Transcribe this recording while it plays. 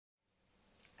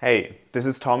Hey, this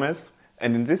is Thomas,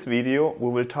 and in this video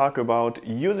we will talk about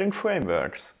using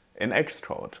frameworks in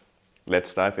Xcode.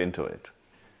 Let's dive into it.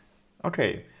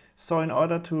 Okay, so in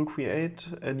order to create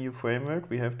a new framework,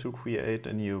 we have to create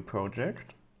a new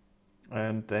project,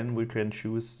 and then we can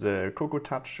choose the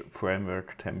CocoaTouch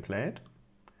framework template.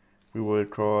 We will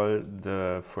call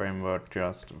the framework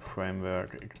just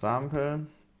framework example.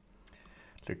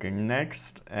 Clicking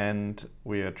next, and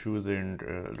we are choosing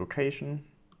location.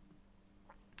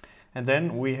 And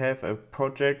then we have a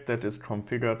project that is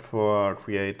configured for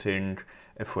creating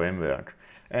a framework.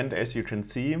 And as you can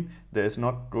see, there is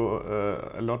not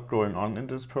a lot going on in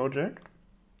this project.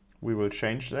 We will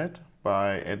change that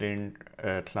by adding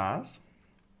a class.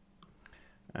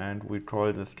 And we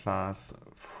call this class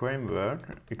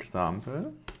framework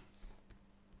example.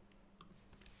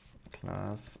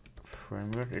 Class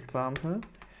framework example.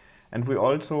 And we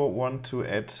also want to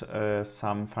add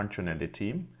some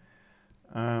functionality.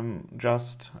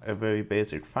 Just a very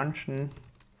basic function,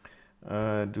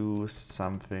 do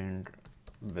something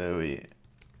very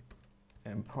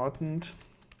important,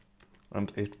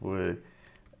 and it will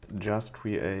just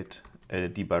create a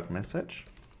debug message.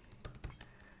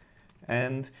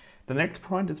 And the next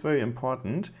point is very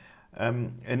important.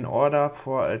 In order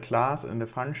for a class and a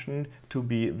function to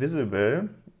be visible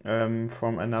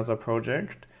from another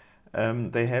project,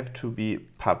 they have to be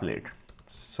public.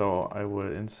 So I will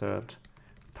insert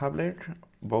public,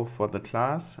 both for the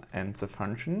class and the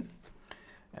function.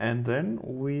 And then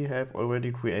we have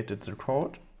already created the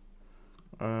code.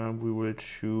 We will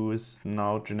choose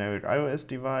now generic iOS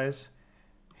device,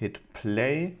 hit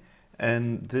play,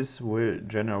 and this will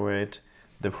generate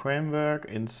the framework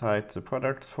inside the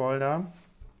products folder.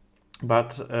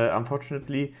 But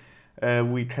unfortunately,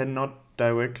 we cannot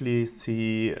directly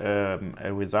see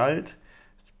a result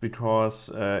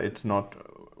because it's not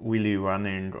really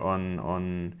running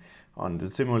on the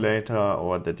simulator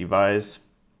or the device.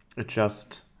 It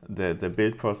just the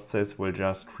build process will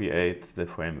just create the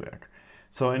framework.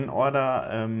 So in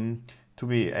order to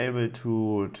be able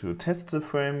to test the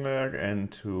framework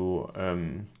and to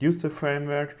use the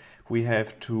framework, we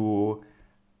have to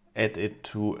add it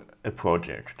to a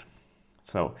project.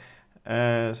 So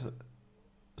I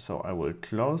will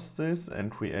close this and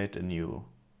create a new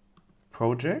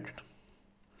project.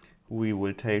 We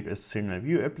will take a single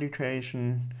view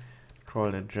application,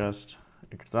 call it just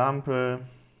example,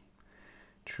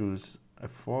 choose a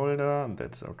folder,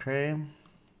 that's okay.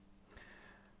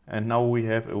 And now we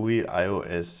have a real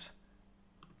iOS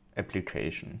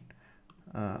application.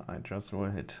 I just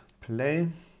will hit play,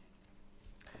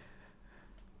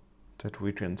 that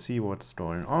we can see what's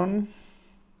going on.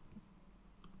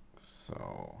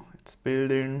 So it's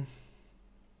building.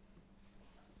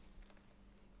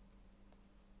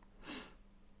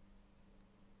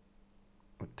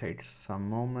 It takes some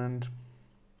moment,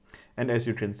 and as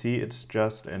you can see, it's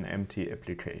just an empty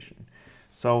application.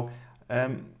 So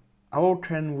how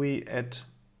can we add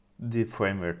the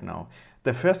framework now?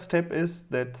 The first step is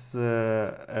that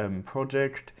the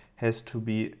project has to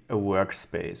be a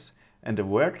workspace, and a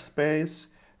workspace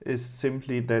is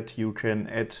simply that you can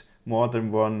add more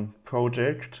than one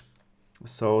project,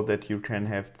 so that you can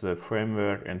have the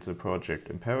framework and the project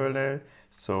in parallel.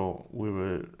 So we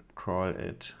will call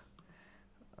it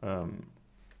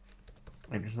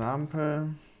example,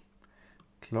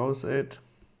 close it,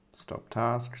 stop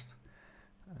tasks,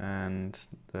 and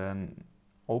then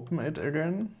open it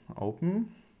again,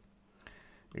 open,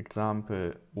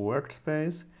 example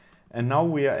workspace. And now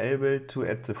we are able to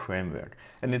add the framework.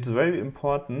 And it's very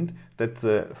important that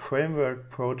the framework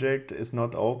project is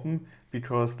not open,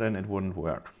 because then it wouldn't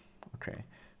work. Okay,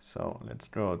 so let's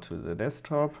go to the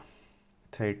desktop,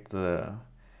 take the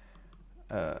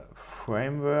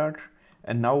framework,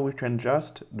 and now we can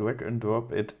just drag and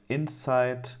drop it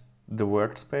inside the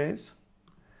workspace.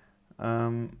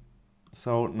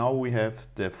 So now we have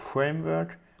the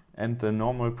framework and the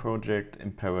normal project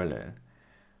in parallel.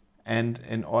 And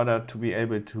in order to be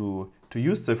able to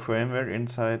use the framework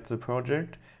inside the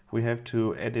project, we have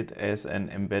to add it as an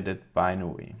embedded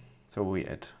binary. So we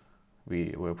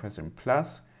will pressing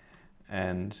plus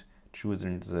and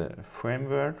choosing the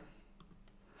framework.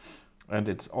 And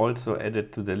it's also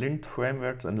added to the linked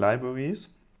frameworks and libraries.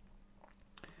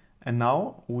 And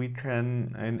now we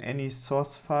can, in any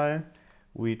source file,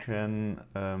 we can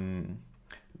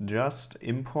just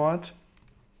import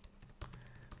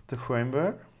the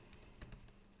framework.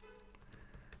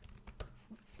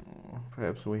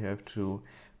 Perhaps we have to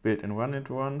build and run it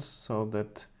once so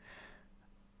that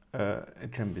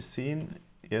it can be seen.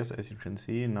 Yes, as you can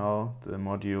see, now the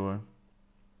module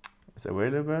is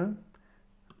available.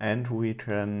 And we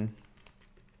can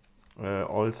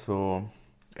also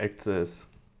access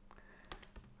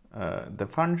the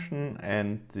function,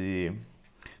 and the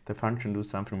function does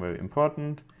something very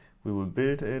important. We will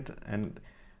build it, and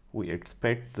we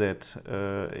expect that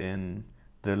in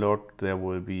the log there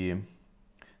will be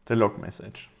the log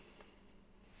message.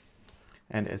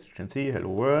 And as you can see, hello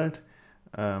world,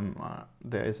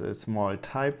 there is a small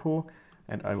typo,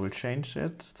 and I will change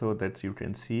it so that you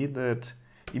can see that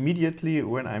immediately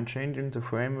when I'm changing the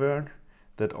framework,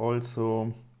 that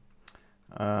also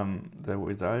the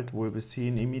result will be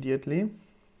seen immediately.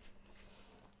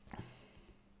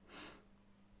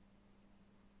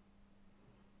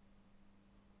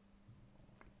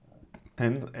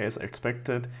 And as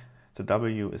expected, the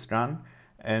W is done.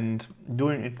 And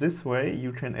doing it this way,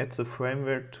 you can add the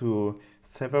framework to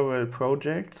several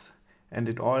projects, and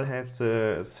it all has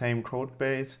the same code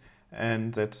base,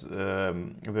 and that's a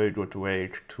very good way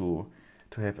to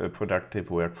have a productive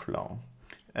workflow.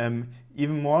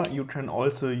 Even more, you can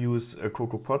also use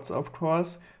CocoaPods, of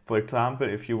course. For example,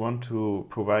 if you want to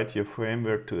provide your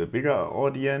framework to a bigger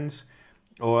audience,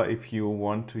 or if you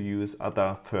want to use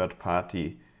other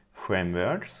third-party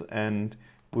frameworks. And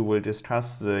we will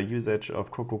discuss the usage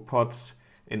of CocoaPods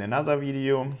in another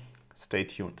video. Stay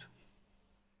tuned.